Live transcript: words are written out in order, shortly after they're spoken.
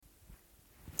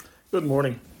Good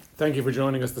morning. Thank you for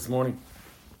joining us this morning.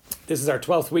 This is our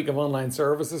 12th week of online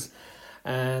services,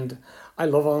 and I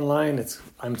love online.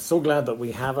 I'm so glad that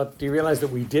we have it. Do you realize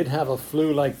that we did have a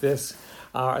flu like this,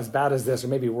 as bad as this, or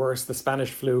maybe worse, the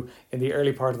Spanish flu in the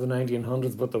early part of the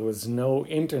 1900s, but there was no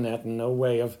internet and no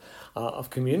way of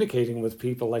communicating with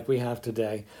people like we have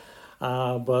today.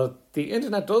 But the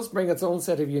internet does bring its own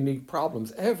set of unique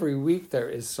problems. Every week there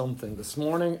is something. This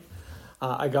morning,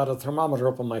 I got a thermometer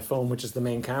up on my phone, which is the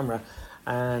main camera,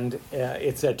 and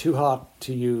it said too hot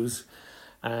to use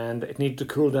and it needed to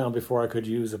cool down before I could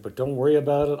use it. But don't worry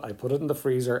about it. I put it in the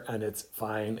freezer and it's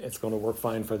fine. It's going to work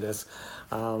fine for this.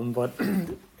 But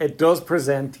it does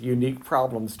present unique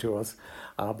problems to us.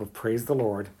 But praise the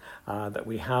Lord that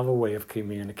we have a way of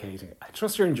communicating. I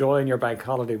trust you're enjoying your bank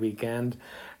holiday weekend.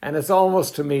 And it's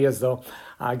almost to me as though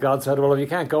God said, well, if you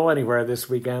can't go anywhere this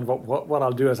weekend, what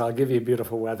I'll do is I'll give you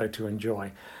beautiful weather to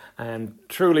enjoy. And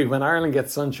truly, when Ireland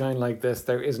gets sunshine like this,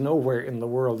 there is nowhere in the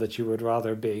world that you would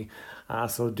rather be.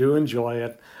 So do enjoy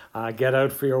it. Get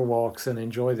out for your walks and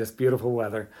enjoy this beautiful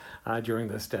weather during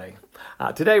this day.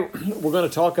 Today, we're going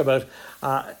to talk about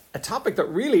a topic that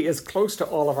really is close to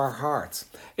all of our hearts.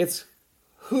 It's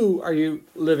who are you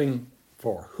living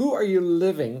for? Who are you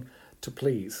living to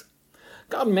please?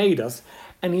 God made us,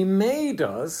 and He made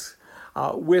us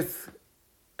with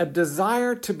a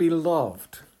desire to be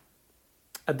loved,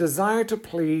 a desire to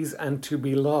please and to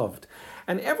be loved.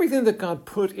 And everything that God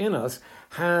put in us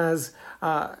has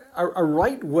a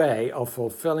right way of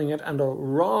fulfilling it and a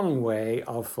wrong way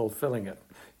of fulfilling it.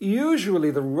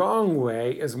 Usually the wrong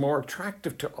way is more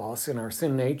attractive to us in our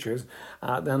sin natures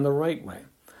than the right way.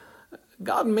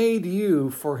 God made you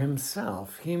for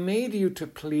Himself. He made you to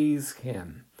please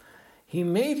Him. He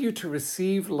made you to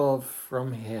receive love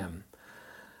from Him.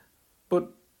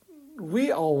 But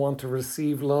we all want to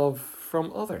receive love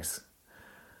from others.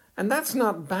 And that's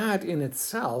not bad in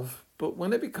itself, but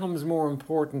when it becomes more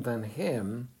important than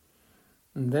Him,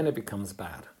 then it becomes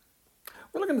bad.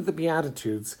 We're looking at the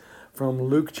Beatitudes from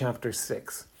Luke chapter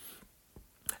 6.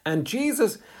 And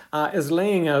Jesus is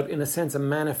laying out, in a sense, a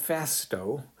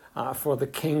manifesto for the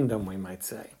kingdom, we might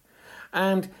say.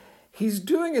 And He's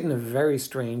doing it in a very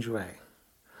strange way.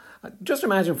 Just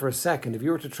imagine for a second if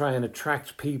you were to try and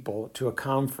attract people to a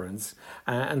conference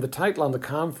and the title on the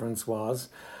conference was,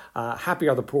 Happy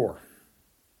Are the Poor.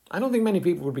 I don't think many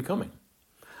people would be coming.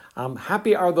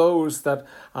 Happy are those that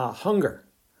hunger.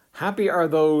 Happy are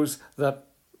those that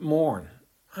mourn.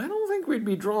 I don't think we'd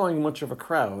be drawing much of a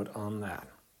crowd on that.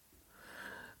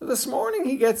 This morning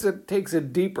he takes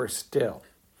it deeper still.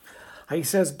 He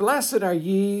says, Blessed are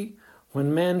ye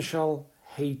when men shall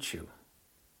hate you.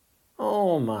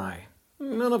 Oh my,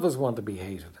 none of us want to be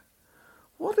hated.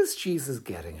 What is Jesus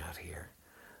getting at here?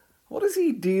 What is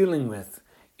He dealing with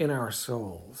in our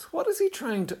souls? What is He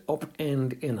trying to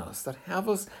upend in us that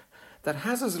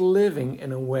has us living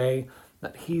in a way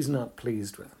that He's not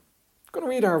pleased with? I'm going to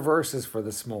read our verses for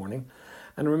this morning.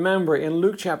 And remember, in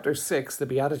Luke chapter 6, the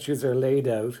Beatitudes are laid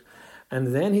out,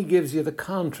 and then He gives you the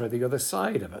contra, the other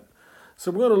side of it. So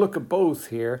we're going to look at both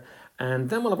here, and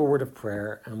then we'll have a word of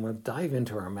prayer, and we'll dive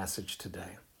into our message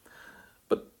today.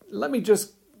 But let me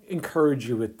just encourage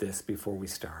you with this before we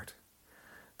start.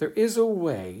 There is a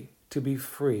way to be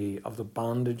free of the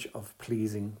bondage of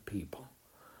pleasing people.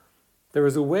 There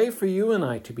is a way for you and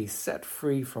I to be set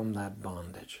free from that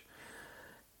bondage.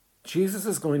 Jesus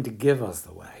is going to give us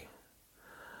the way.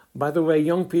 By the way,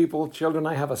 young people, children,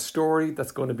 I have a story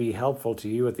that's going to be helpful to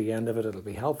you at the end of it. It'll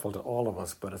be helpful to all of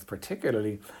us, but it's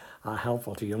particularly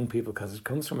helpful to young people because it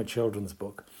comes from a children's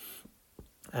book.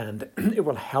 And it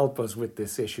will help us with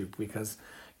this issue because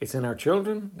it's in our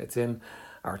children, it's in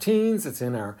our teens, it's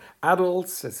in our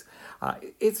adults.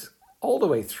 It's all the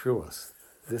way through us,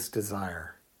 this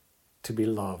desire to be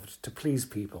loved, to please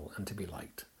people, and to be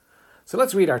liked. So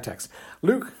let's read our text.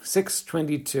 Luke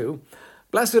 6:22.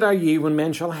 Blessed are ye when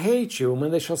men shall hate you, and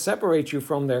when they shall separate you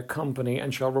from their company,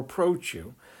 and shall reproach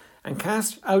you, and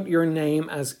cast out your name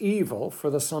as evil for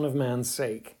the Son of Man's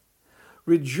sake.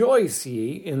 Rejoice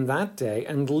ye in that day,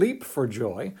 and leap for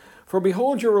joy, for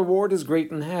behold, your reward is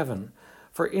great in heaven.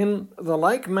 For in the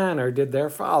like manner did their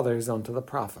fathers unto the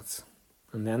prophets.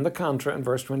 And then the contra in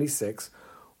verse 26.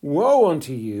 Woe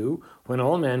unto you when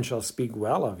all men shall speak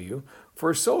well of you,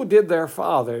 for so did their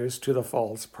fathers to the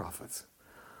false prophets.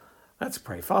 Let's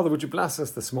pray. Father, would you bless us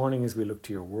this morning as we look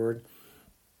to your word?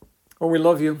 Lord, we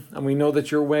love you, and we know that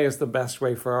your way is the best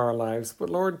way for our lives. But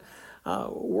Lord,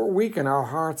 we're weak in our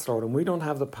hearts, Lord, and we don't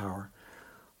have the power.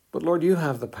 But Lord, you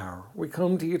have the power. We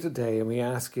come to you today and we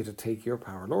ask you to take your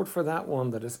power. Lord, for that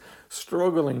one that is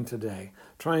struggling today,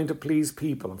 trying to please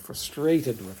people and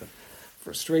frustrated with it,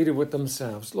 frustrated with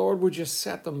themselves, Lord, would you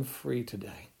set them free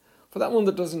today? For that one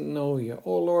that doesn't know you,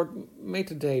 oh Lord, may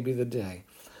today be the day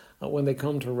when they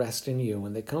come to rest in you,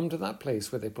 when they come to that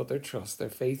place where they put their trust, their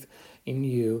faith in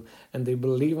you, and they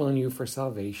believe on you for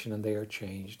salvation, and they are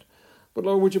changed. But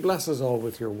Lord, would you bless us all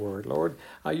with your word? Lord,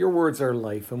 your words are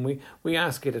life, and we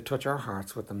ask you to touch our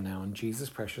hearts with them now in Jesus'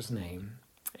 precious name.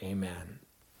 Amen.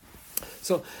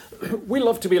 So we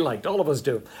love to be liked, all of us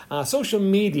do. Social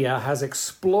media has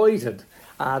exploited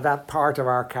that part of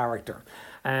our character.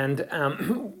 And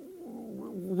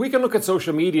we can look at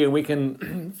social media and we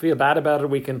can feel bad about it,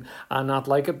 we can not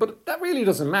like it, but that really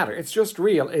doesn't matter. It's just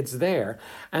real, it's there.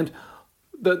 And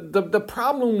the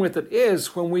problem with it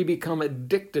is when we become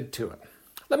addicted to it.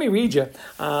 Let me read you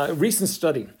a recent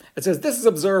study. It says, this is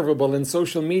observable in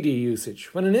social media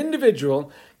usage. When an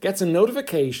individual gets a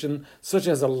notification, such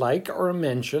as a like or a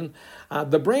mention,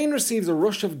 the brain receives a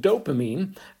rush of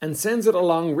dopamine and sends it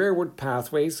along rearward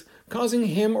pathways, causing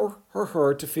him or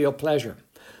her to feel pleasure.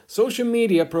 Social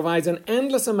media provides an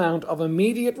endless amount of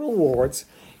immediate rewards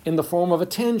in the form of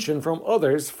attention from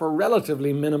others for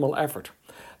relatively minimal effort.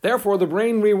 Therefore, the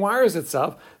brain rewires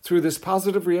itself through this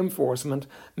positive reinforcement,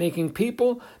 making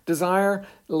people desire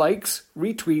likes,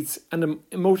 retweets, and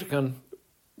emoticon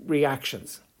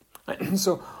reactions.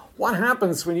 So what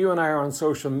happens when you and I are on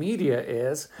social media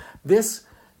is this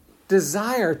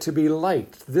desire to be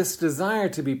liked, this desire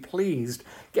to be pleased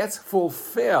gets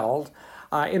fulfilled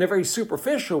in a very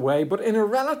superficial way, but in a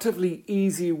relatively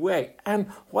easy way. And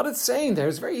what it's saying there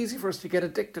is very easy for us to get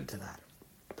addicted to that.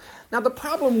 Now, the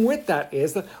problem with that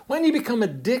is that when you become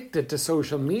addicted to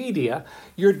social media,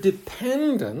 you're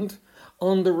dependent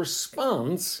on the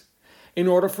response in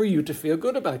order for you to feel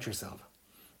good about yourself.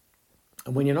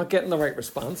 And when you're not getting the right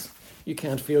response, you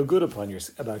can't feel good about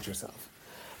yourself.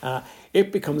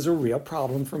 It becomes a real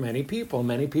problem for many people.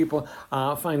 Many people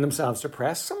find themselves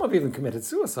depressed. Some have even committed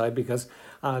suicide because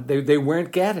they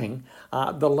weren't getting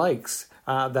the likes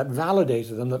that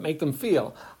validated them, that make them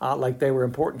feel like they were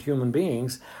important human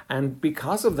beings. And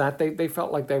because of that, they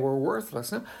felt like they were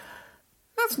worthless. Now,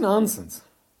 that's nonsense.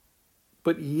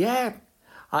 But yet,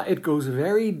 it goes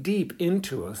very deep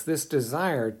into us, this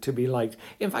desire to be liked.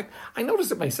 In fact, I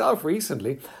noticed it myself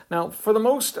recently. Now, for the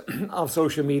most of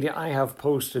social media, I have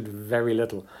posted very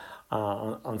little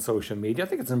on social media. I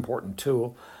think it's an important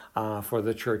tool for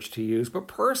the church to use, but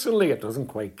personally, it doesn't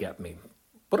quite get me.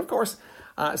 But of course,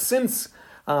 since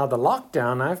the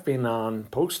lockdown, I've been on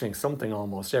posting something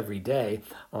almost every day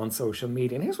on social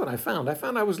media. And here's what I found.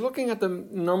 I was looking at the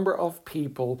number of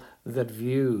people that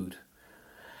viewed.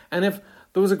 And if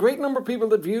there was a great number of people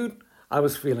that viewed, I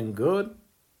was feeling good.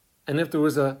 And if there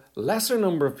was a lesser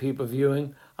number of people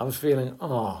viewing, I was feeling,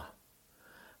 oh.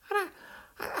 And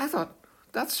I thought,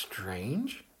 that's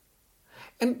strange.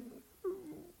 And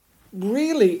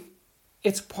really,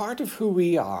 it's part of who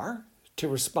we are to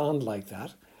respond like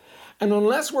that. And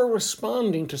unless we're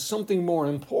responding to something more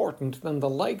important than the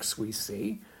likes we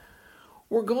see,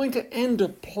 we're going to end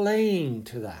up playing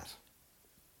to that.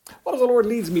 What if the Lord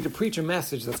leads me to preach a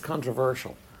message that's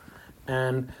controversial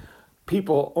and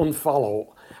people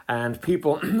unfollow and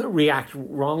people react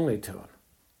wrongly to it?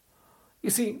 You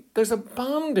see, there's a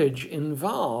bondage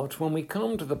involved when we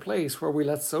come to the place where we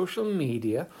let social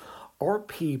media or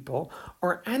people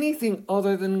or anything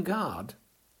other than God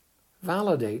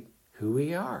validate who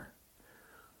we are.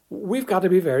 We've got to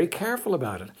be very careful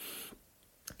about it.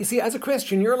 You see, as a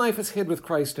Christian, your life is hid with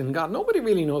Christ in God. Nobody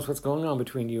really knows what's going on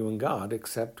between you and God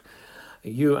except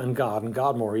you and God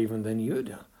more even than you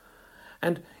do.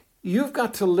 And you've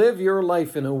got to live your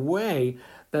life in a way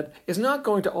that is not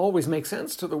going to always make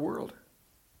sense to the world.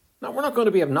 Now, we're not going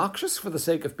to be obnoxious for the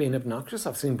sake of being obnoxious.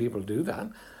 I've seen people do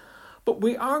that. But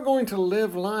we are going to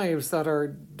live lives that are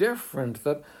different,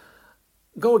 that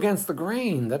go against the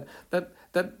grain, that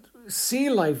see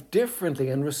life differently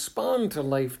and respond to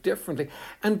life differently.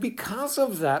 And because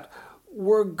of that,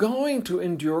 we're going to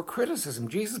endure criticism.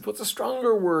 Jesus puts a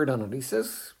stronger word on it. He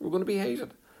says we're going to be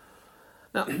hated.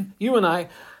 Now, you and I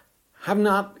have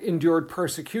not endured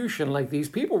persecution like these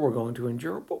people were going to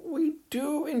endure, but we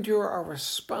do endure our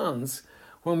response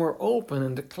when we're open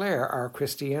and declare our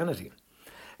Christianity.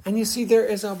 And you see, there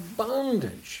is a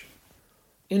bondage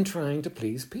in trying to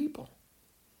please people.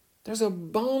 There's a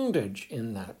bondage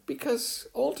in that because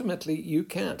ultimately you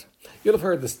can't. You'll have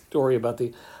heard the story about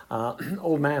the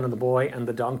old man and the boy and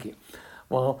the donkey.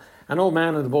 Well, an old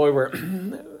man and the boy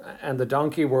and the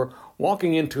donkey were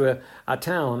walking into a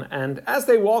town. And as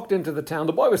they walked into the town,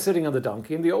 the boy was sitting on the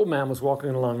donkey and the old man was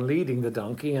walking along leading the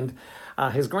donkey and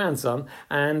his grandson.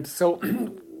 And so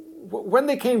when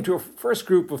they came to a first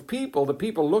group of people, the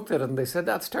people looked at it and they said,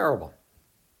 that's terrible.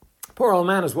 Poor old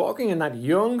man is walking, and that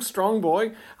young, strong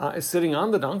boy is sitting on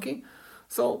the donkey.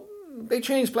 So they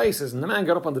changed places, and the man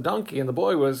got up on the donkey, and the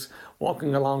boy was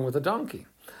walking along with the donkey.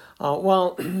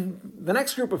 Well, the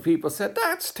next group of people said,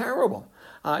 that's terrible.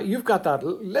 You've got that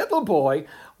little boy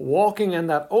walking and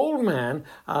that old man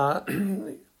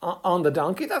on the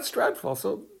donkey. That's dreadful.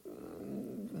 So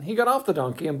he got off the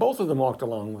donkey, and both of them walked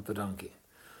along with the donkey.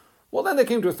 Well, then they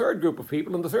came to a third group of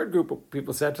people, and the third group of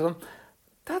people said to them,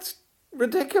 that's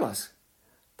ridiculous.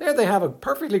 There they have a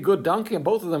perfectly good donkey, and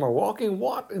both of them are walking.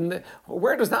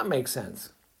 Where does that make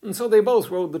sense? And so they both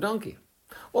rode the donkey.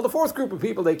 Well, the fourth group of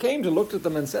people, they came to looked at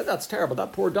them and said, that's terrible.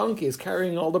 That poor donkey is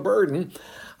carrying all the burden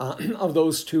of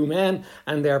those two men,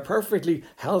 and they're perfectly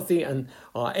healthy and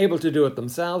able to do it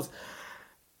themselves.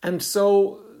 And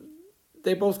so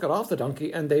they both got off the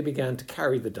donkey, and they began to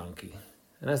carry the donkey.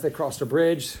 And as they crossed a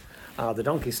bridge, the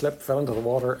donkey slipped, fell into the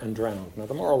water, and drowned. Now,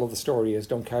 the moral of the story is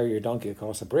don't carry your donkey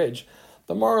across a bridge.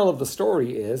 The moral of the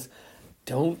story is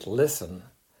don't listen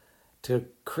to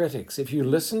critics. If you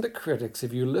listen to critics,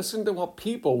 if you listen to what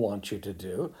people want you to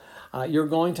do, you're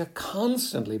going to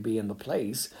constantly be in the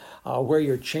place where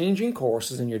you're changing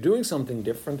courses and you're doing something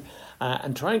different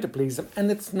and trying to please them, and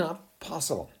it's not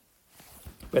possible.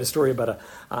 We had a story about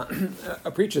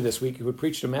a preacher this week who had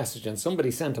preached a message, and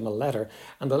somebody sent him a letter,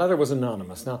 and the letter was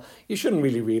anonymous. Now, you shouldn't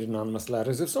really read anonymous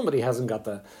letters. If somebody hasn't got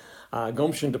the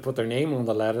gumption to put their name on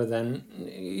the letter, then,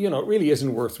 it really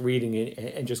isn't worth reading it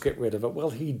and just get rid of it. Well,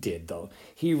 he did, though.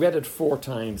 He read it 4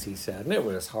 times, he said, and it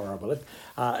was horrible. It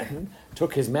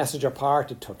took his message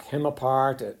apart. It took him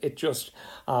apart. It just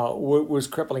was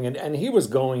crippling, and he was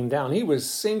going down. He was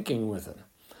sinking with it.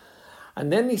 And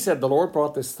then he said, the Lord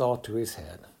brought this thought to his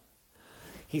head.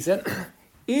 He said,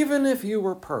 even if you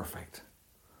were perfect,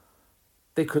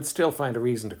 they could still find a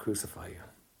reason to crucify you.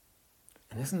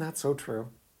 And isn't that so true?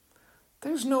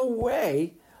 There's no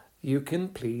way you can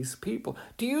please people.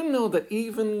 Do you know that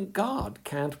even God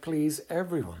can't please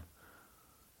everyone?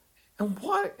 And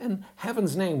what in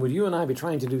heaven's name would you and I be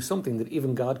trying to do something that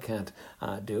even God can't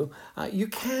do? You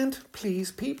can't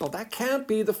please people. That can't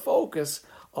be the focus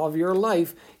of your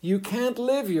life. You can't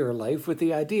live your life with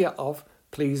the idea of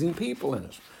pleasing people in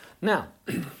it. Now,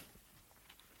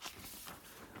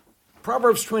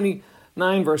 Proverbs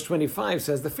 29 verse 25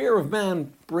 says, the fear of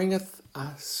man bringeth a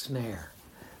snare.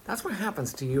 That's what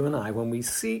happens to you and I when we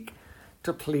seek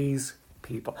to please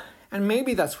people. And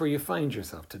maybe that's where you find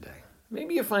yourself today.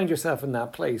 Maybe you find yourself in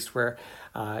that place where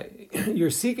you're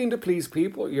seeking to please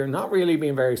people, you're not really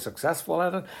being very successful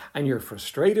at it, and you're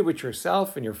frustrated with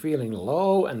yourself, and you're feeling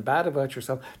low and bad about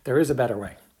yourself. There is a better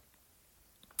way.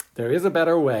 There is a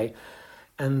better way,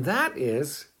 and that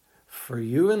is for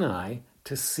you and I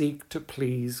to seek to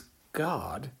please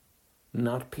God,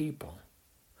 not people.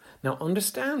 Now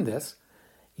understand this,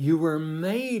 you were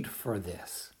made for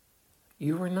this.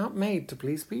 You were not made to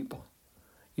please people.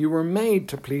 You were made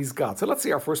to please God. So let's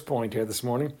see our first point here this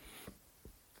morning.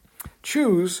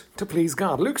 Choose to please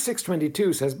God. Luke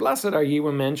 6:22 says, blessed are ye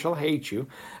when men shall hate you,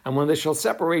 and when they shall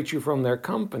separate you from their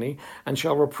company, and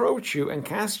shall reproach you, and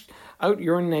cast out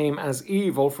your name as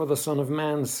evil for the Son of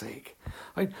Man's sake.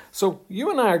 Right? So you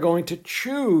and I are going to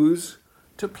choose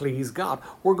to please God.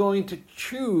 We're going to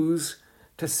choose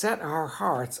to set our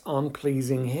hearts on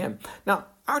pleasing Him. Now,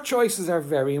 our choices are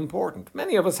very important.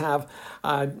 Many of us have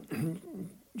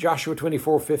Joshua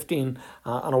 24:15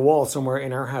 on a wall somewhere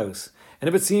in our house. And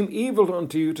if it seem evil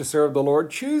unto you to serve the Lord,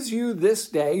 choose you this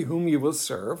day whom you will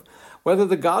serve, whether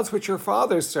the gods which your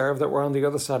fathers served that were on the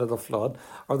other side of the flood,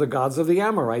 or the gods of the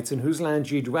Amorites in whose land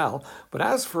ye dwell. But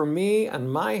as for me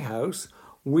and my house,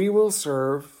 we will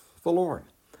serve the Lord.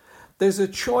 There's a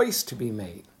choice to be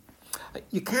made.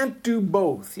 You can't do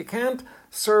both. You can't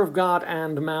serve God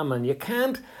and mammon. You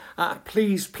can't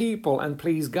please people and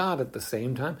please God at the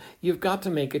same time. You've got to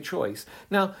make a choice.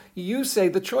 Now, you say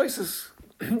the choice is,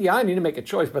 yeah, I need to make a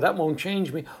choice, but that won't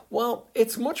change me. Well,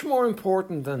 it's much more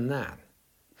important than that.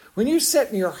 When you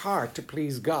set in your heart to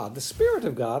please God, the Spirit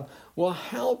of God will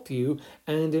help you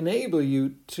and enable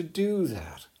you to do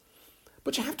that.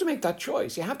 But you have to make that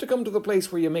choice. You have to come to the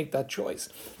place where you make that choice.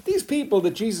 These people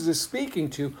that Jesus is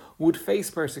speaking to would face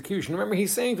persecution. Remember,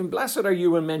 he's saying to them, blessed are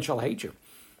you when men shall hate you.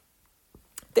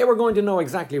 They were going to know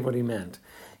exactly what he meant.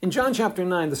 In John chapter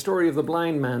 9, the story of the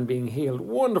blind man being healed,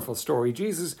 wonderful story.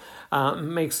 Jesus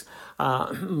makes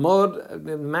mud,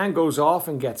 the man goes off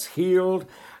and gets healed.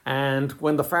 And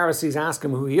when the Pharisees ask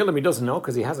him who healed him, he doesn't know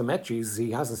because he hasn't met Jesus.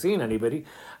 He hasn't seen anybody.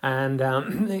 And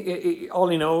all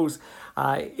he knows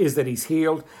is that he's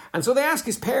healed. And so they ask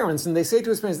his parents, and they say to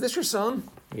his parents, is this your son?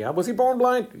 Yeah. Was he born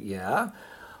blind? Yeah.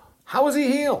 How was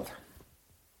he healed?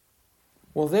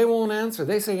 Well, they won't answer.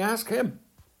 They say, ask him.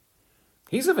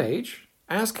 He's of age.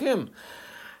 Ask him.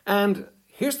 And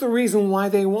here's the reason why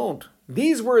they won't.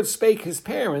 These words spake his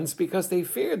parents because they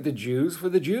feared the Jews, for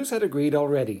the Jews had agreed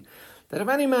already that if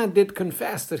any man did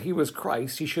confess that he was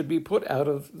Christ, he should be put out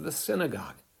of the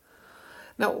synagogue.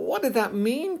 Now, what did that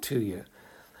mean to you?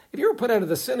 If you were put out of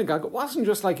the synagogue, it wasn't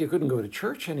just like you couldn't go to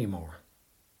church anymore.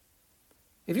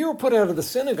 If you were put out of the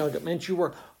synagogue, it meant you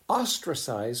were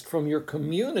ostracized from your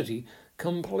community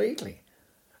completely.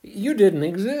 You didn't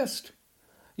exist.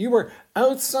 You were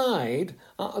outside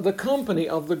the company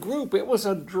of the group. It was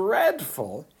a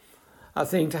dreadful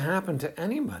thing to happen to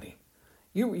anybody.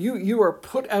 You were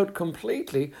put out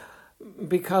completely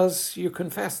because you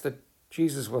confessed that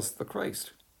Jesus was the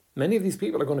Christ. Many of these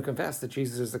people are going to confess that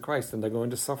Jesus is the Christ, and they're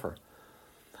going to suffer.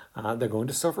 They're going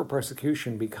to suffer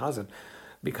persecution because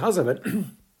of it.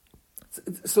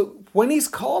 So when he's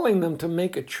calling them to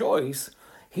make a choice,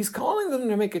 he's calling them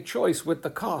to make a choice with the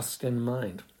cost in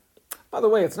mind. By the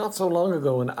way, it's not so long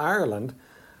ago in Ireland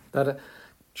that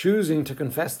choosing to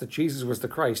confess that Jesus was the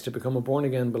Christ, to become a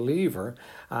born-again believer,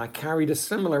 carried a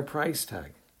similar price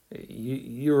tag.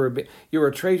 You were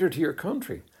a traitor to your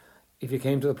country if you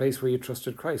came to the place where you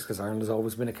trusted Christ, because Ireland has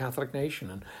always been a Catholic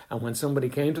nation. And when somebody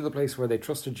came to the place where they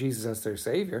trusted Jesus as their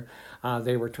Saviour,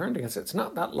 they were turned against it. It's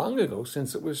not that long ago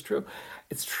since it was true.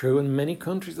 It's true in many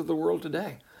countries of the world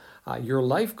today. Your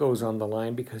life goes on the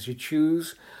line because you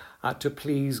choose to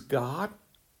please God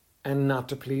and not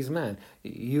to please man.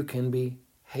 You can be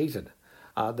hated.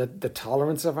 The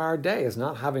tolerance of our day is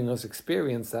not having us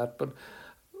experience that, but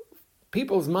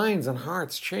people's minds and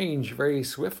hearts change very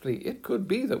swiftly. It could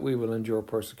be that we will endure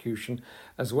persecution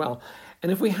as well.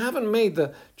 And if we haven't made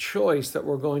the choice that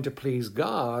we're going to please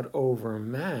God over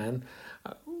man,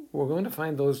 we're going to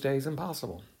find those days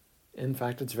impossible. In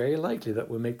fact, it's very likely that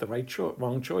we'll make the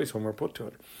wrong choice when we're put to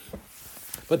it.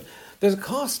 But there's a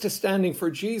cost to standing for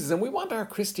Jesus, and we want our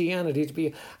Christianity to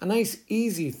be a nice,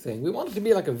 easy thing. We want it to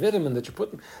be like a vitamin that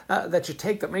you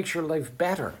take that makes your life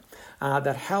better,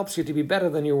 that helps you to be better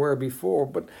than you were before.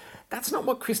 But that's not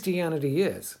what Christianity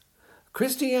is.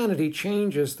 Christianity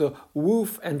changes the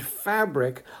woof and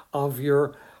fabric of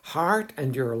your heart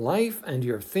and your life and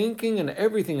your thinking and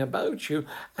everything about you,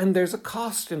 and there's a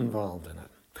cost involved in it.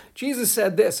 Jesus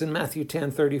said this in Matthew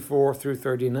 10:34 through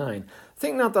 39.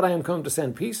 Think not that I am come to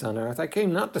send peace on earth. I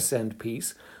came not to send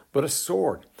peace, but a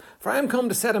sword. For I am come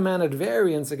to set a man at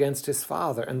variance against his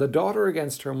father, and the daughter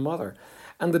against her mother,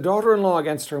 and the daughter-in-law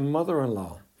against her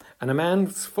mother-in-law. And a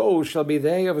man's foes shall be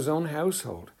they of his own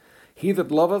household. He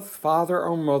that loveth father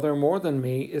or mother more than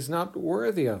me is not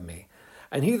worthy of me.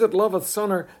 And he that loveth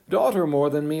son or daughter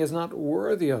more than me is not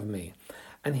worthy of me.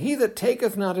 And he that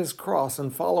taketh not his cross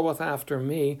and followeth after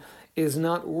me is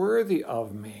not worthy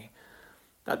of me.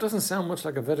 That doesn't sound much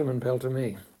like a vitamin pill to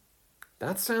me.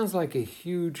 That sounds like a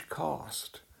huge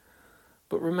cost.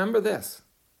 But remember this,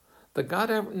 that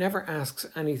God never asks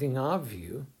anything of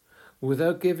you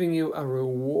without giving you a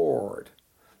reward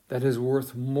that is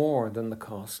worth more than the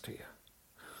cost to you.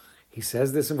 He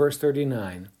says this in verse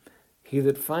 39, He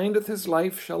that findeth his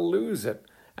life shall lose it,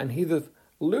 and he that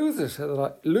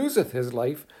loseth his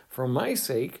life for my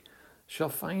sake shall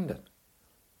find it.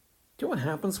 Do you know what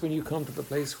happens when you come to the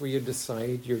place where you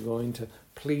decide you're going to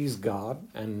please God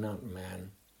and not man?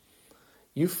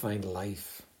 You find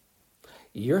life.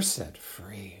 You're set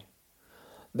free.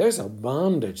 There's a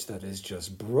bondage that is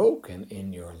just broken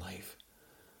in your life.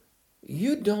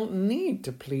 You don't need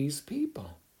to please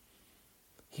people.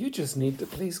 You just need to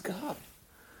please God.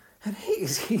 And He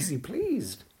is easy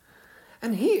pleased.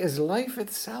 And He is life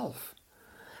itself.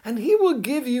 And He will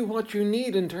give you what you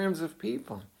need in terms of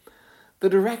people. The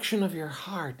direction of your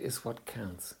heart is what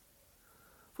counts.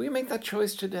 Will you make that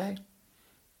choice today?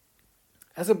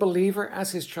 As a believer,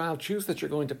 as His child, choose that you're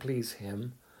going to please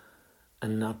Him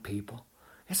and not people.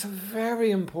 It's a very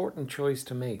important choice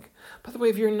to make. By the way,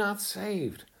 if you're not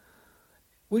saved,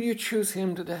 will you choose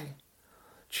Him today?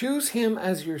 Choose Him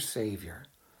as your Savior.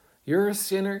 You're a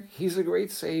sinner. He's a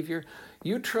great Savior.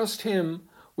 You trust Him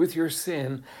with your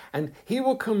sin, and He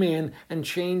will come in and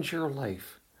change your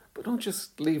life. But don't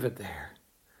just leave it there.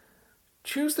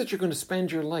 Choose that you're going to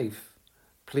spend your life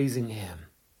pleasing Him.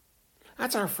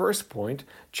 That's our first point.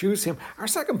 Choose Him. Our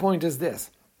second point is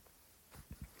this.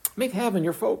 Make heaven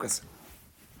your focus.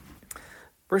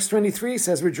 Verse 23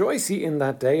 says, Rejoice ye in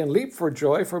that day, and leap for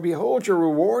joy, for behold, your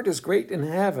reward is great in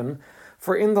heaven,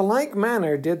 for in the like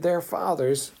manner did their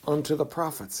fathers unto the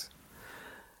prophets.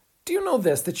 Do you know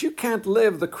this, that you can't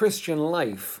live the Christian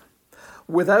life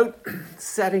without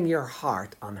setting your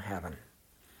heart on heaven?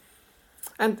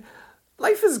 And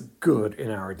life is good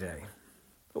in our day.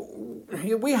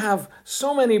 We have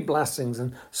so many blessings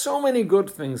and so many good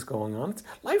things going on.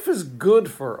 Life is good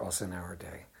for us in our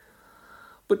day.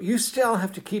 But you still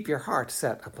have to keep your heart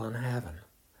set upon heaven.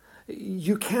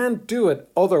 You can't do it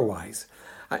otherwise.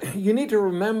 You need to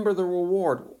remember the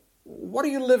reward. What are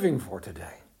you living for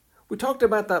today? We talked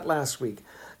about that last week.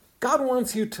 God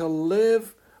wants you to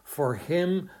live for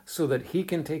Him so that He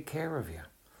can take care of you.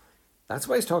 That's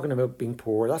why He's talking about being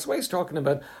poor. That's why He's talking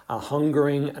about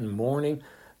hungering and mourning.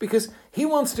 Because He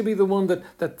wants to be the one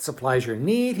that supplies your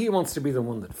need. He wants to be the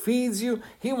one that feeds you.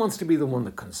 He wants to be the one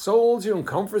that consoles you and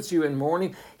comforts you in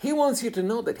mourning. He wants you to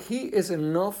know that He is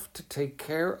enough to take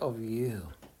care of you.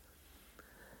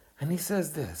 And He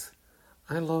says this,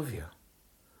 I love you.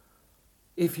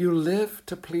 If you live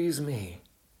to please me,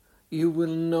 you will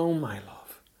know my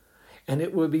love. And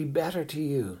it will be better to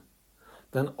you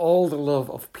than all the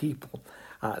love of people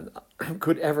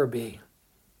could ever be.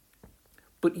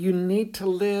 But you need to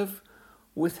live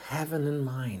with heaven in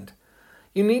mind.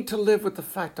 You need to live with the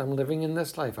fact I'm living in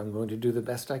this life. I'm going to do the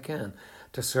best I can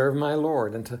to serve my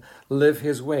Lord and to live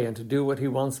His way and to do what He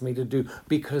wants me to do.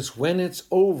 Because when it's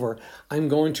over, I'm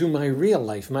going to my real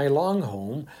life, my long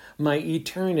home, my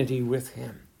eternity with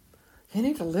Him. You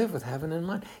need to live with heaven in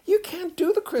mind. You can't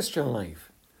do the Christian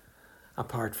life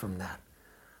apart from that.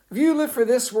 If you live for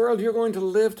this world, you're going to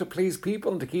live to please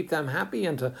people and to keep them happy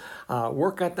and to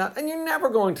work at that, and you're never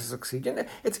going to succeed.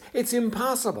 It's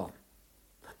impossible.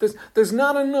 There's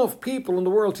not enough people in the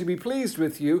world to be pleased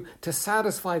with you to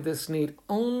satisfy this need.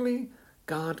 Only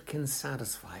God can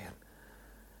satisfy it.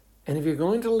 And if you're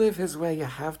going to live His way, you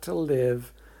have to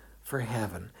live for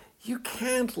heaven. You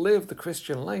can't live the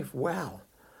Christian life well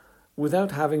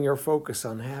without having your focus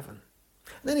on heaven.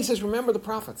 And then He says, remember the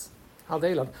prophets. How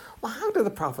they lived. Well, how do the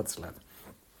prophets live?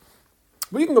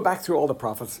 Well, you can go back through all the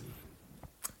prophets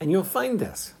and you'll find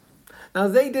this. Now,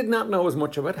 they did not know as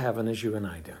much about heaven as you and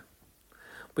I do.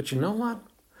 But you know what?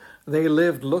 They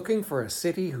lived looking for a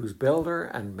city whose builder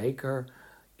and maker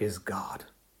is God.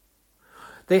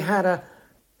 They had a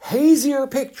hazier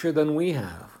picture than we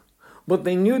have, but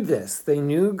they knew this. They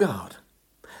knew God.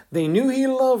 They knew He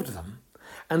loved them,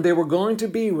 and they were going to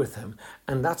be with Him,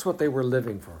 and that's what they were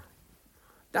living for.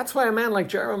 That's why a man like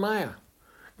Jeremiah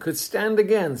could stand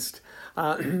against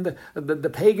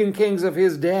the pagan kings of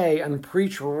his day and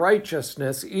preach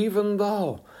righteousness, even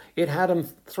though it had him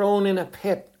thrown in a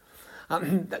pit.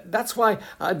 That's why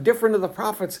different of the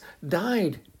prophets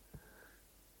died,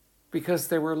 because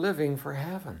they were living for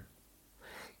heaven.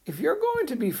 If you're going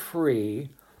to be free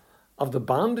of the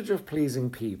bondage of pleasing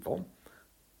people,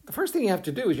 the first thing you have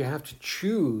to do is you have to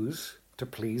choose to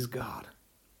please God.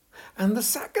 And the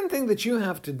second thing that you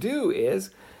have to do is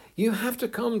you have to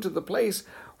come to the place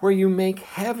where you make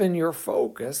heaven your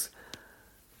focus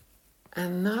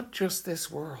and not just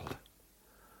this world.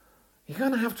 You're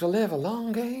going to have to live a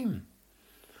long game.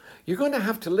 You're going to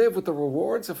have to live with the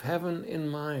rewards of heaven in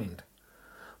mind.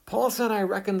 Paul said, I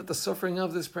reckon that the suffering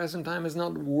of this present time is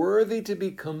not worthy to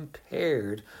be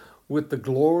compared with the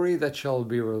glory that shall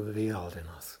be revealed in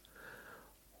us.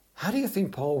 How do you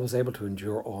think Paul was able to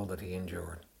endure all that he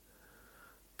endured?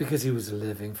 Because he was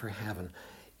living for heaven.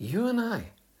 You and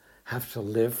I have to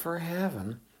live for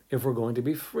heaven if we're going to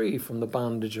be free from the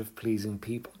bondage of pleasing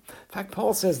people. In fact,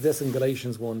 Paul says this in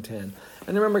Galatians 1:10.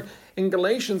 And remember, in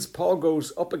Galatians, Paul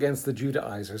goes up against the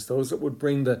Judaizers, those that would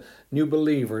bring the new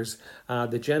believers,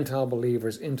 the Gentile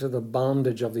believers, into the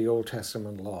bondage of the Old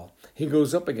Testament law. He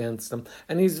goes up against them,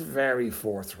 and he's very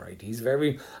forthright. He's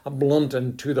very blunt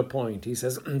and to the point. He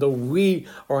says, though we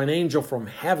or an angel from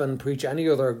heaven preach any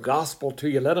other gospel to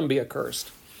you, let him be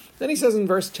accursed. Then he says in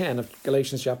verse 10 of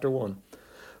Galatians chapter 1,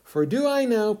 for do I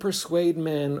now persuade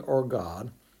men or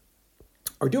God,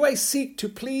 or do I seek to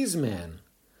please men?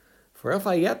 For if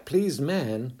I yet pleased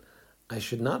men, I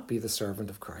should not be the servant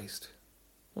of Christ.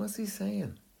 What's he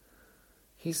saying?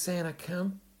 He's saying I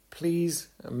can't please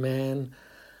a man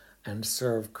and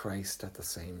serve Christ at the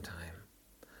same time.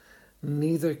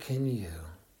 Neither can you.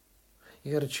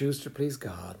 You got to choose to please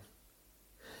God.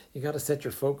 You got to set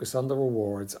your focus on the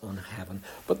rewards on heaven.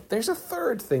 But there's a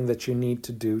third thing that you need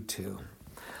to do too.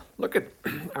 Look at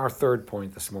our third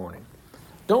point this morning.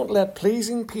 Don't let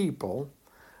pleasing people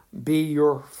be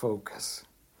your focus.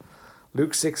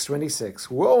 Luke 6:26.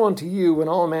 Woe unto you when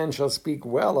all men shall speak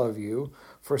well of you,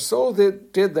 for so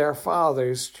did their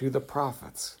fathers to the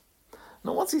prophets.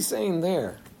 Now what's he saying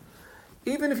there?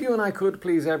 Even if you and I could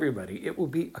please everybody, it will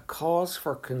be a cause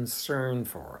for concern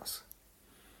for us.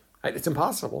 It's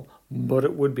impossible, but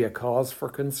it would be a cause for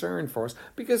concern for us.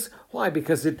 Because why?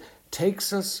 Because it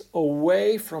takes us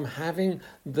away from having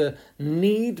the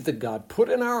need that God put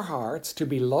in our hearts to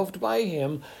be loved by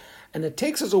Him And it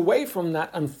takes us away from that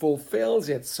and fulfills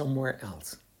it somewhere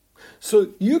else. So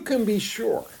you can be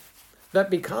sure that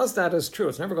because that is true,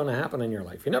 it's never going to happen in your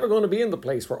life. You're never going to be in the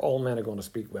place where all men are going to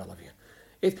speak well of you.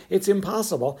 It's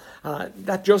impossible.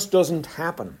 That just doesn't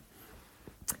happen.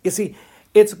 You see,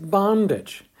 it's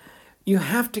bondage. You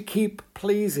have to keep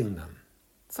pleasing them.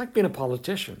 It's like being a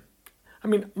politician. I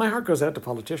mean, my heart goes out to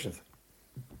politicians.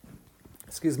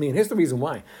 Excuse me, and here's the reason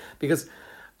why. Because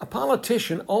a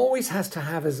politician always has to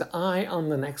have his eye on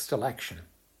the next election.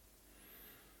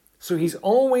 So he's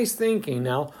always thinking,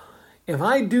 now, if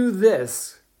I do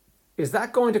this, is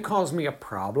that going to cause me a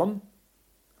problem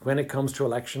when it comes to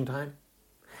election time?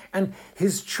 And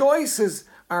his choices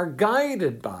are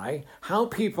guided by how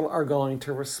people are going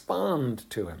to respond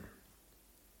to him.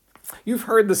 You've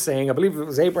heard the saying, I believe it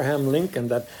was Abraham Lincoln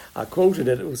that quoted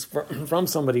it. It was from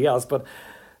somebody else, but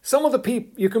some of the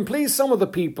people, you can please some of the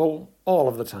people all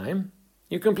of the time.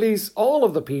 You can please all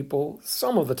of the people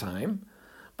some of the time,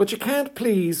 but you can't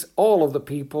please all of the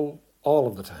people all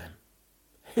of the time.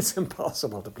 It's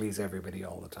impossible to please everybody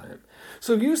all the time.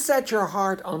 So you set your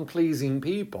heart on pleasing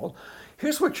people.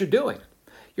 Here's what you're doing.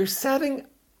 You're setting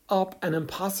up an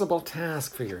impossible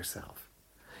task for yourself.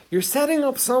 You're setting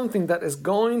up something that is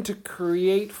going to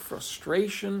create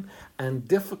frustration and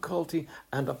difficulty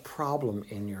and a problem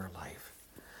in your life.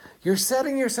 You're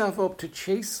setting yourself up to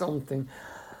chase something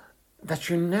that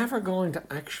you're never going to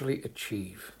actually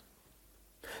achieve.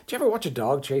 Do you ever watch a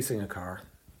dog chasing a car?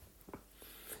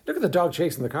 Look at the dog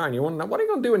chasing the car and you wonder, what are you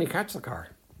going to do when you catch the car?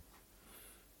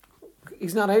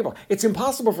 He's not able. It's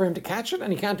impossible for him to catch it,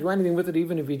 and he can't do anything with it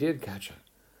even if he did catch it.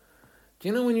 Do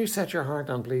you know when you set your heart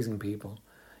on pleasing people,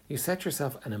 you set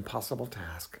yourself an impossible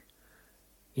task.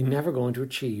 You're never going to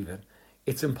achieve it.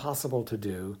 It's impossible to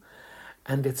do,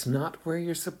 and it's not where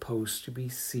you're supposed to be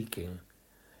seeking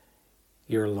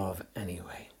your love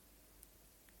anyway.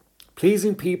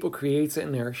 Pleasing people creates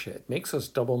inertia. It makes us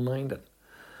double-minded.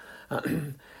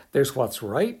 There's what's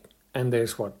right, and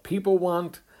there's what people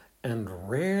want, and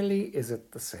rarely is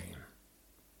it the same.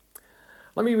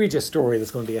 Let me read you a story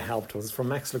that's going to be a help to us. It's from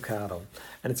Max Lucado.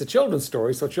 And it's a children's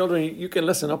story, so children, you can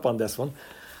listen up on this one.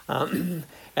 And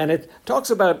it talks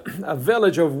about a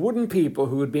village of wooden people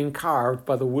who had been carved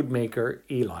by the woodmaker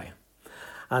Eli.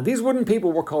 These wooden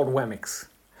people were called Wemmicks.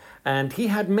 And he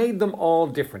had made them all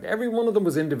different. Every one of them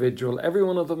was individual. Every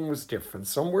one of them was different.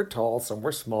 Some were tall, some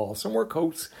were small, some were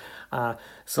coats,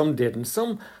 some didn't.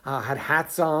 Some had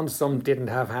hats on, some didn't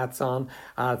have hats on.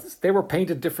 They were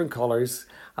painted different colors.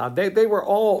 They were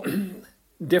all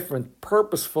different,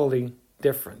 purposefully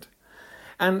different.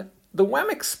 And the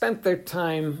Wemmicks spent their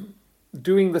time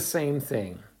doing the same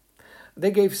thing.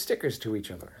 They gave stickers to each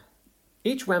other.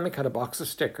 Each Wemmick had a box of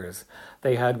stickers.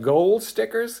 They had gold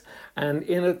stickers, and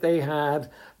in it they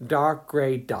had dark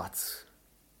grey dots.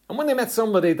 And when they met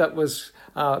somebody that was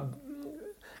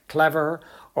clever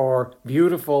or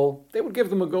beautiful, they would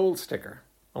give them a gold sticker.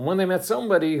 And when they met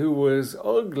somebody who was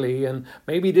ugly and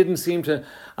maybe didn't seem to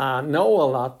know a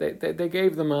lot, they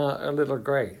gave them a little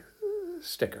grey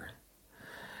sticker.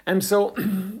 And so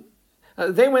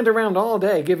they went around all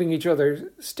day giving each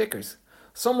other stickers.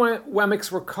 Some Wemmicks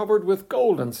were covered with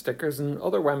golden stickers and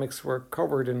other Wemmicks were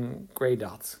covered in grey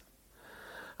dots.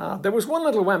 There was one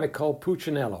little Wemmick called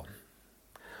Puccinello.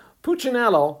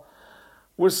 Puccinello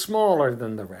was smaller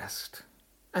than the rest,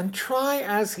 and try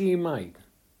as he might,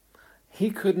 he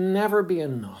could never be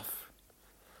enough.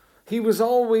 He was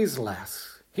always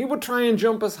less. He would try and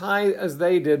jump as high as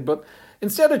they did, but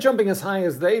instead of jumping as high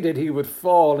as they did, he would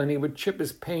fall and he would chip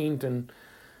his paint and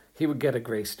he would get a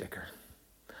grey sticker.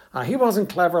 He wasn't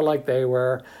clever like they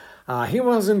were. He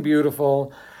wasn't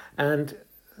beautiful. And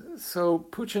so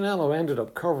Puccinello ended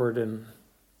up covered in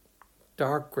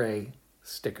dark grey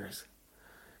stickers.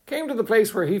 Came to the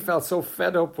place where he felt so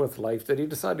fed up with life that he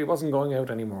decided he wasn't going out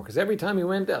anymore. Because every time he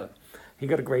went out, he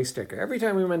got a grey sticker. Every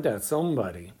time he went out,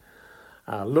 somebody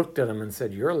looked at him and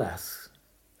said, "You're less,"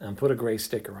 and put a grey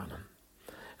sticker on him.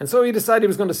 And so he decided he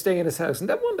was going to stay in his house. And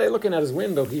then one day, looking at his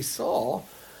window, he saw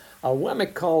a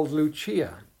Wemmick called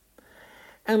Lucia.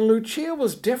 And Lucia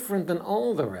was different than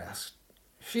all the rest.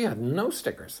 She had no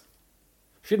stickers.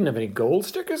 She didn't have any gold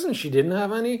stickers and she didn't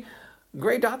have any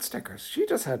grey dot stickers. She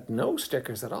just had no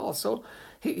stickers at all. So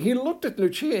he looked at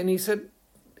Lucia and he said,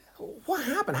 "What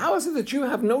happened? How is it that you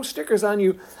have no stickers on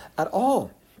you at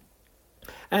all?"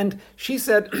 And she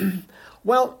said,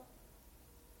 "Well,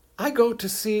 I go to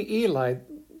see Eli,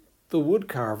 the wood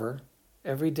carver,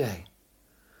 every day.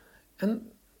 And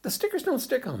the stickers don't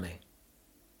stick on me."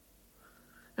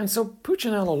 And so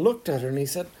Puccinello looked at her and he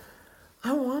said,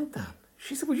 "I want that."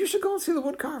 She said, "Well, you should go and see the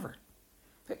wood carver."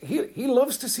 He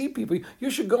loves to see people. You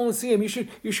should go and see him.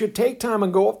 You should take time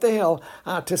and go up the hill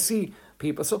to see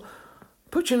people. So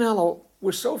Puccinello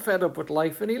was so fed up with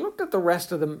life, and he looked at the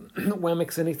rest of the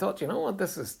Wemmicks and he thought, you know what,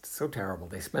 this is so terrible.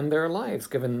 They spend their lives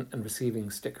giving and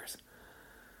receiving stickers.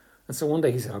 And so one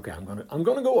day he said, okay, I'm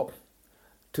gonna go up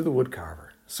to the woodcarver.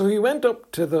 So he went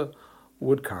up to the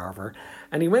woodcarver,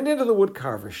 and he went into the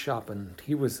woodcarver's shop, and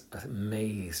he was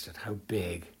amazed at how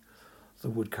big the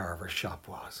woodcarver's shop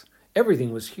was.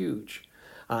 Everything was huge.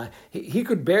 He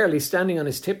could barely, standing on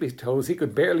his tippy toes, he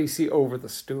could barely see over the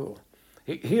stool.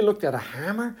 He looked at a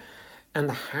hammer, and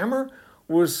the hammer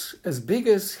was as big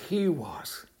as he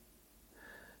was.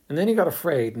 And then he got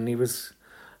afraid, and he was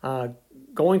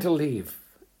going to leave.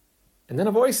 And then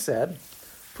a voice said,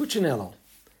 Puccinello,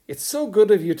 it's so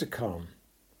good of you to come.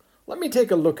 Let me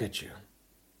take a look at you.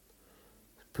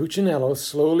 Puccinello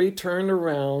slowly turned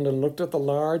around and looked at the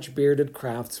large bearded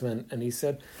craftsman, and he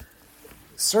said,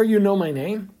 Sir, you know my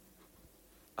name?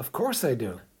 Of course I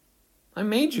do. I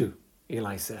made you,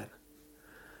 Eli said.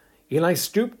 Eli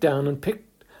stooped down and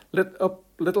picked up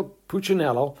little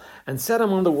Puccinello and set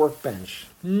him on the workbench.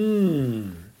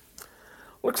 Looks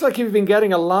like you've been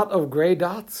getting a lot of grey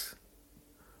dots.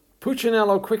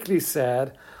 Puccinello quickly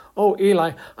said, Oh,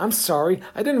 Eli, I'm sorry.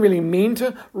 I didn't really mean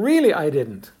to. Really, I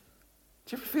didn't.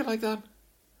 Do you ever feel like that?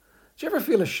 Do you ever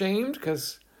feel ashamed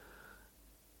because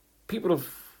people have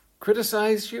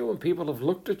criticized you and people have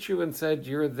looked at you and said,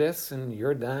 you're this and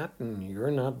you're that and you're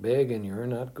not big and you're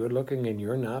not good looking and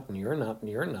you're not and you're not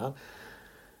and you're not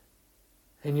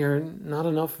and you're not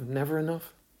enough, never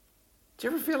enough? Do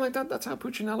you ever feel like that? That's how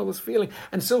Puccinello was feeling.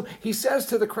 And so he says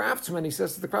to the craftsman,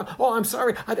 oh, I'm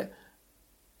sorry.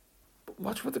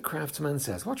 Watch what the craftsman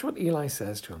says. Watch what Eli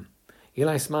says to him.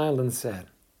 Eli smiled and said,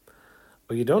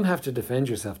 Oh, you don't have to defend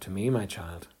yourself to me, my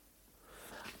child.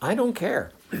 I don't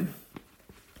care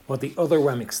what the other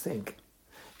Wemmicks think.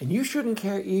 And you shouldn't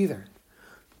care either.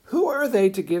 Who are they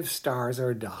to give stars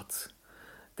or dots?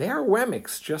 They are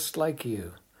Wemmicks just like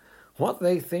you. What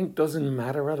they think doesn't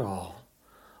matter at all.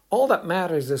 All that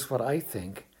matters is what I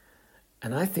think,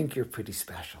 and I think you're pretty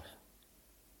special.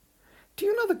 Do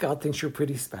you know that God thinks you're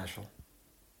pretty special?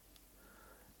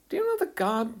 Do you know that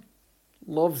God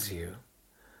loves you,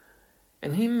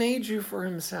 and He made you for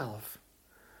Himself,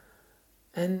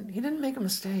 and He didn't make a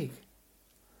mistake?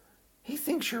 He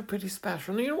thinks you're pretty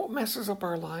special. And you know what messes up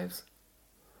our lives?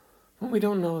 When we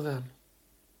don't know that.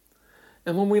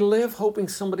 And when we live hoping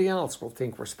somebody else will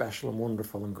think we're special and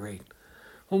wonderful and great.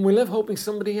 When we live hoping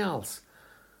somebody else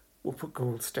will put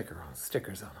gold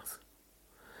stickers on us.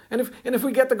 And if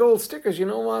we get the gold stickers, you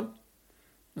know what?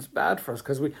 It's bad for us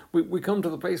because we come to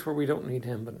the place where we don't need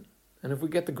Him. And if we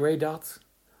get the grey dots,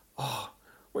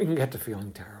 we can get to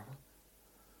feeling terrible.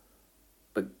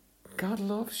 But God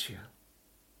loves you.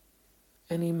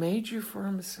 And He made you for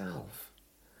Himself.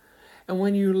 And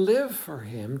when you live for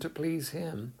Him to please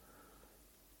Him,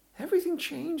 everything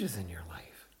changes in your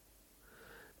life.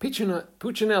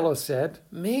 Puccinello said,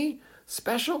 Me?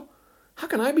 Special? How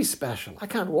can I be special? I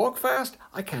can't walk fast.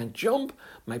 I can't jump.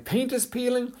 My paint is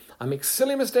peeling. I make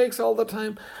silly mistakes all the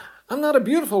time. I'm not a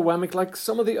beautiful Wemmick like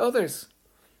some of the others.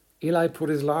 Eli put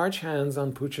his large hands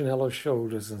on Puccinello's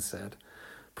shoulders and said,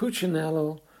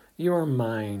 Puccinello, you are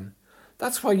mine.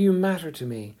 That's why you matter to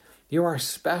me. You are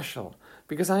special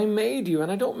because I made you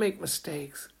and I don't make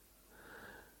mistakes.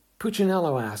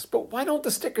 Puccinello asked, But why don't the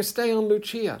stickers stay on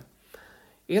Lucia?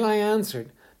 Eli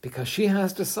answered, Because she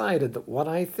has decided that what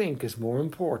I think is more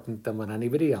important than what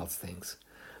anybody else thinks.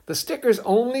 The stickers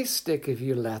only stick if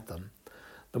you let them.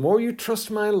 The more you trust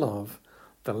my love,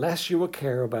 the less you will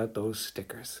care about those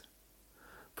stickers.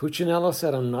 Puccinello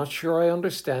said, I'm not sure I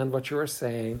understand what you are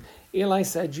saying. Eli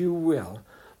said, You will,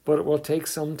 but it will take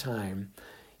some time.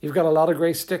 You've got a lot of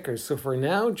great stickers, so for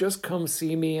now, just come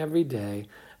see me every day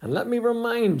and let me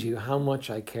remind you how much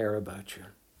I care about you.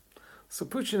 So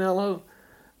Puccinello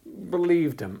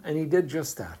believed him, and he did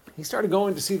just that. He started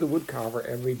going to see the woodcarver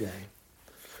every day.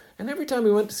 And every time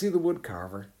he went to see the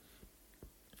woodcarver,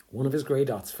 one of his grey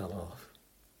dots fell off.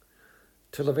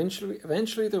 Till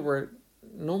eventually there were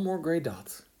no more grey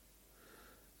dots.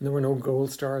 And there were no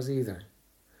gold stars either.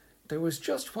 There was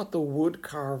just what the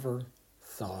woodcarver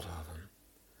thought of him.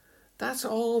 That's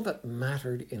all that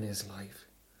mattered in his life.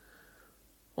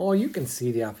 Oh, you can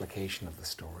see the application of the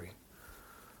story.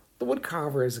 The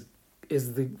woodcarver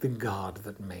is the God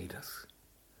that made us.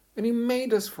 And He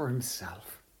made us for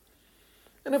Himself.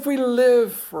 And if we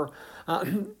live for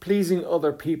pleasing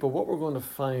other people, what we're going to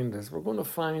find is we're going to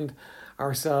find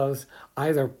ourselves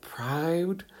either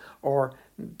proud or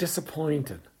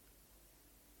disappointed.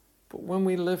 But when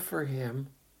we live for Him,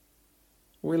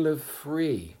 we live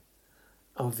free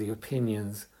of the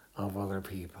opinions of other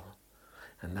people.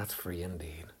 And that's free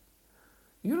indeed.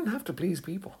 You don't have to please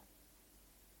people.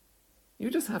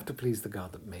 You just have to please the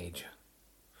God that made you.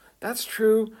 That's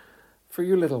true for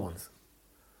you little ones.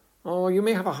 Oh, you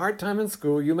may have a hard time in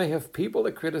school. You may have people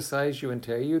that criticize you and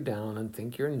tear you down and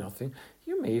think you're nothing.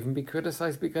 You may even be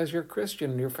criticized because you're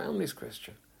Christian and your family's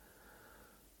Christian.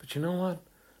 But you know what?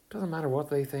 It doesn't matter what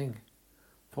they think.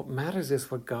 What matters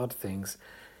is what God thinks.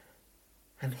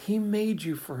 And He made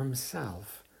you for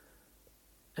Himself.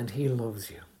 And He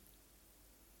loves you.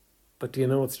 But do you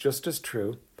know it's just as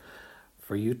true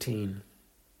for you teen?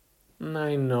 And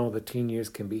I know the teen years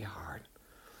can be hard.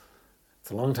 It's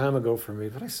a long time ago for me,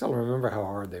 but I still remember how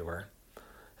hard they were.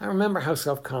 I remember how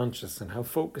self-conscious and how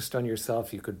focused on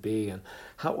yourself you could be and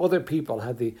how other people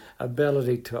had the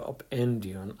ability to upend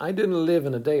you. And I didn't live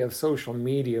in a day of social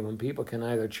media when people can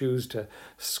either choose to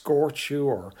scorch you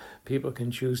or people can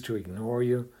choose to ignore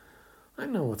you. I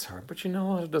know it's hard, but you know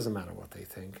what? It doesn't matter what they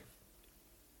think.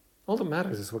 All that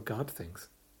matters is what God thinks.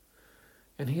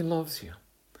 And He loves you.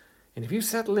 And if you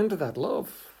settle into that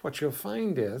love, what you'll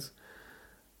find is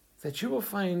that you will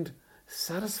find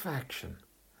satisfaction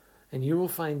and you will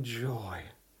find joy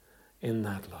in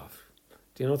that love.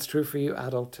 Do you know it's true for you,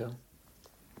 adult too?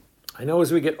 I know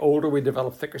as we get older, we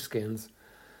develop thicker skins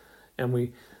and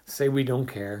we say we don't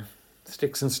care.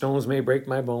 Sticks and stones may break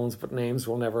my bones, but names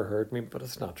will never hurt me. But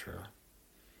it's not true.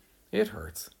 It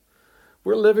hurts.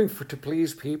 We're living to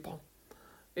please people.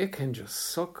 It can just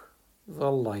suck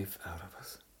the life out of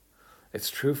us. It's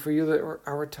true for you that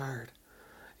are retired.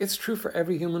 It's true for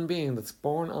every human being that's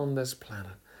born on this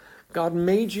planet. God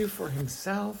made you for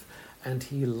Himself and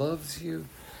He loves you.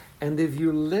 And if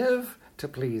you live to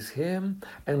please Him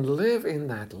and live in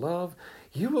that love,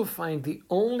 you will find the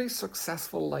only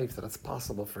successful life that it's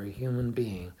possible for a human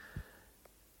being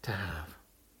to have.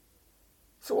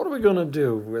 So what are we going to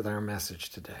do with our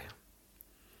message today?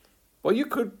 Well, you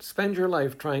could spend your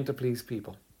life trying to please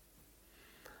people.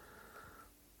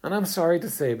 And I'm sorry to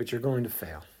say, but you're going to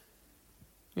fail.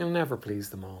 You'll never please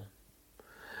them all.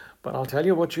 But I'll tell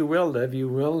you what you will live. You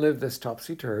will live this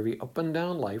topsy-turvy, up and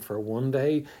down life where one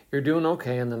day you're doing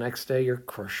okay and the next day you're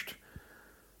crushed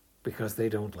because they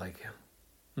don't like you.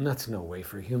 And that's no way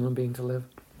for a human being to live.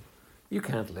 You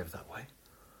can't live that way.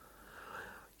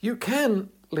 You can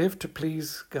live to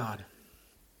please God.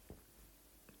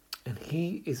 And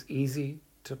He is easy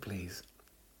to please.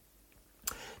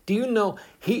 Do you know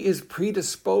He is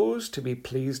predisposed to be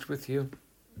pleased with you?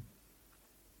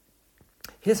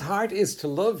 His heart is to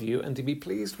love you and to be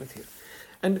pleased with you.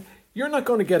 And you're not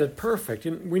going to get it perfect.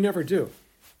 We never do.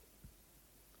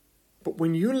 But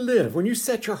when you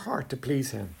set your heart to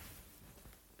please Him,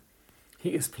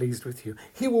 He is pleased with you.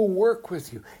 He will work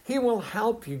with you. He will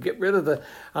help you get rid of the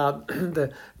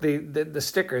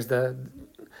stickers,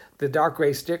 the dark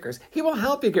gray stickers. He will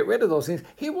help you get rid of those things.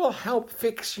 He will help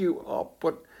fix you up.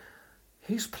 But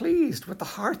He's pleased with the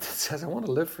heart that says, I want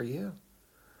to live for you.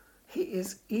 He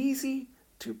is easy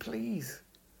to please.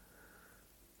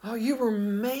 Oh, you were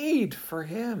made for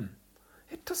Him.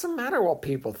 It doesn't matter what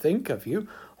people think of you.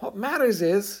 What matters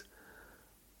is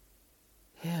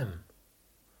Him.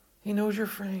 He knows your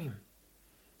frame.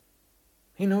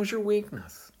 He knows your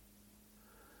weakness.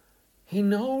 He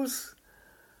knows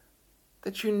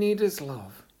that you need His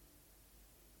love.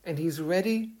 And He's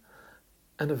ready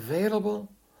and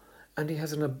available, and He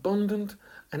has an abundant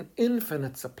and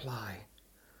infinite supply.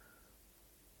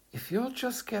 If you'll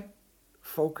just get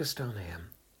focused on Him.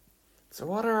 So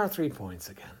what are our 3 points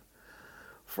again?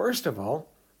 First of all,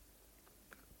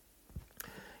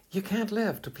 you can't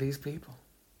live to please people.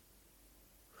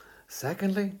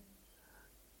 Secondly,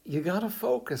 you got to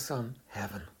focus on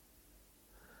heaven.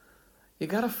 You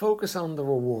got to focus on the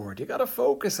reward. You got to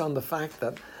focus on the fact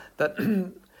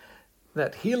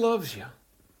that He loves you.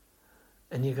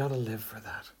 And you got to live for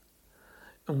that.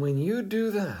 And when you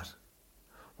do that,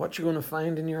 what you're going to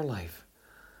find in your life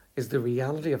is the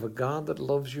reality of a God that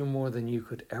loves you more than you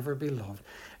could ever be loved.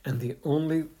 And the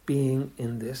only being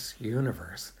in this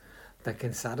universe that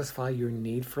can satisfy your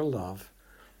need for love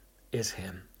is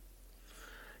Him.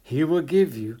 He will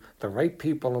give you the right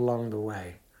people along the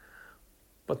way,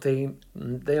 but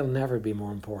they'll never be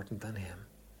more important than Him.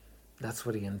 That's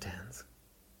what He intends.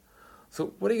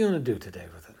 So what are you going to do today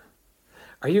with it?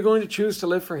 Are you going to choose to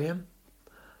live for Him?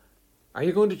 Are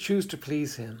you going to choose to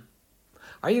please Him?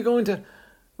 Are you going to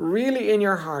really in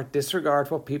your heart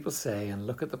disregard what people say and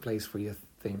look at the place where you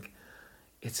think,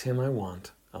 it's Him I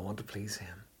want to please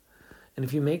Him? And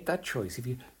if you make that choice,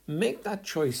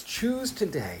 choose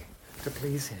today to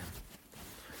please Him.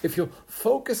 If you'll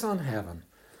focus on heaven,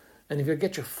 and if you'll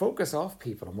get your focus off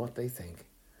people and what they think,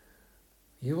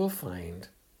 you will find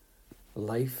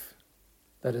life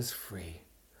that is free,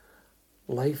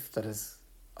 life that is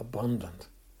abundant,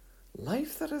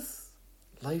 life that is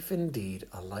life indeed,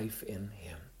 a life in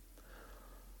Him.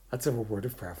 That's our word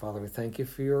of prayer. Father, we thank you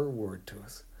for your word to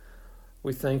us.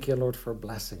 We thank you, Lord, for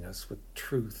blessing us with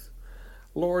truth.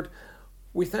 Lord,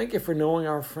 we thank you for knowing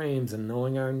our frames and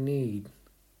knowing our need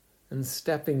and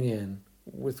stepping in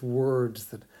with words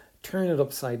that turn it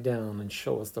upside down and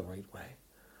show us the right way.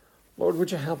 Lord,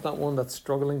 would you help that one that's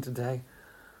struggling today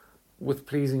with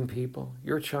pleasing people?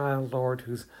 Your child, Lord,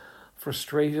 who's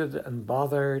frustrated and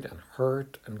bothered and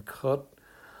hurt and cut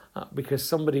because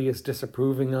somebody is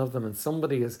disapproving of them and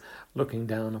somebody is looking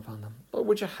down upon them. Lord,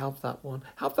 would you help that one?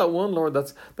 Help that one, Lord,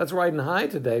 that's riding high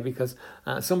today because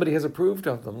somebody has approved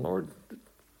of them. Lord,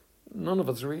 none of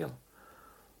it's real.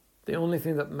 The only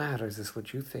thing that matters is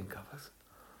what you think of us.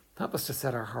 Help us to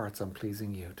set our hearts on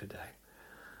pleasing you today.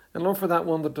 And Lord, for that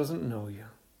one that doesn't know you,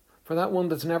 for that one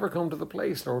that's never come to the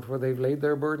place, Lord, where they've laid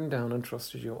their burden down and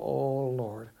trusted you, oh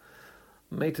Lord,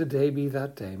 may today be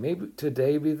that day. May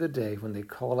today be the day when they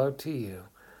call out to you.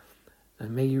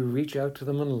 And may you reach out to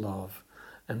them in love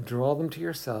and draw them to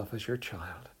yourself as your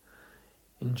child.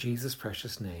 In Jesus'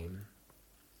 precious name,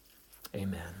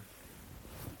 amen.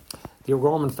 The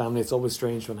O'Gorman family, it's always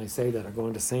strange when I say that, are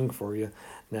going to sing for you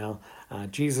now.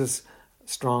 Jesus,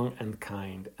 strong and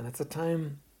kind. And it's a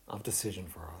time of decision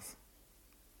for us.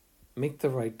 Make the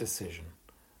right decision.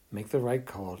 Make the right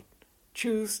call.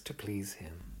 Choose to please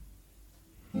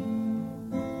Him.